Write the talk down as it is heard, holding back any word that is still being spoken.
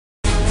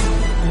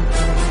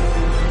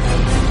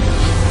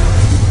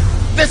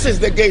this is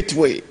the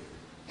gateway.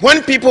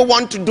 When people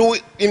want to do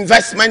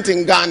investment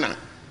in Ghana,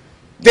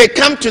 they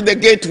come to the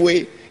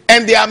gateway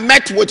and they are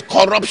met with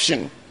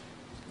corruption.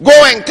 Go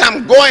and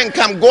come, go and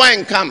come, go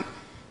and come.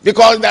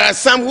 Because there are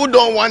some who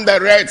don't want the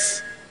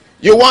reds.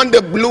 You want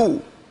the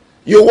blue.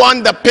 You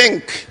want the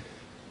pink.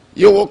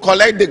 You will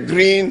collect the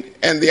green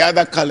and the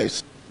other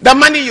colors. The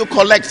money you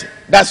collect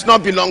does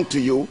not belong to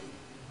you.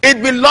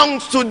 It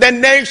belongs to the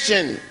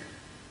nation.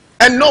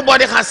 And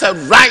nobody has a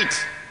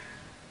right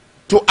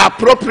to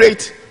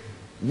appropriate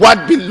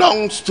what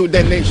belongs to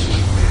the nation.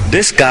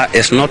 This car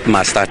is not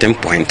my starting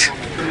point.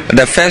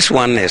 The first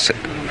one is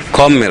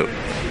corn mill.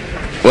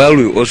 Well,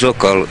 we also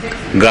call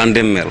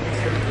grinding mill.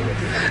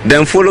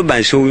 Then followed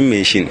by sewing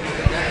machine.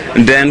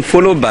 Then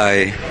followed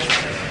by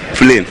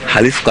plane,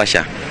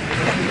 helicopter.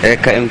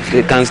 It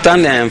can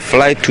stand and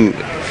fly to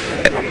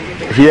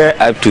here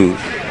up to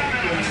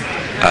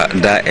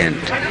that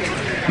end.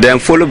 Then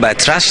followed by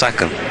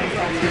tricycle.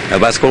 A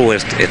bicycle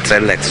with 3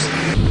 legs.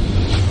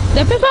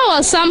 The paper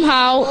was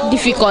somehow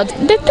difficult.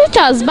 The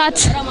teachers, but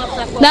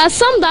there are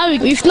some that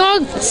we've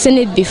not seen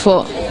it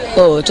before.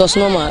 Oh, it was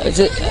normal.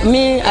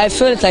 I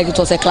felt like it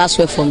was a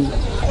classwork for me.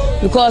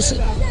 Because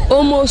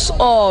almost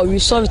all we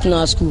saw it in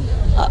our school,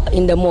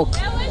 in the mock.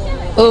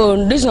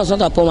 Oh, this is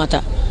not a poor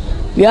matter.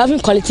 We are having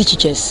quality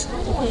teachers.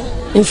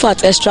 In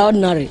fact,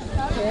 extraordinary.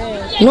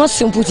 Not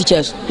simple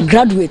teachers,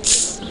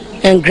 graduates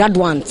and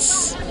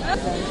graduates.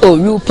 Oh,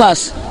 you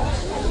pass.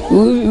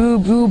 We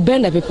will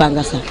bend the paper.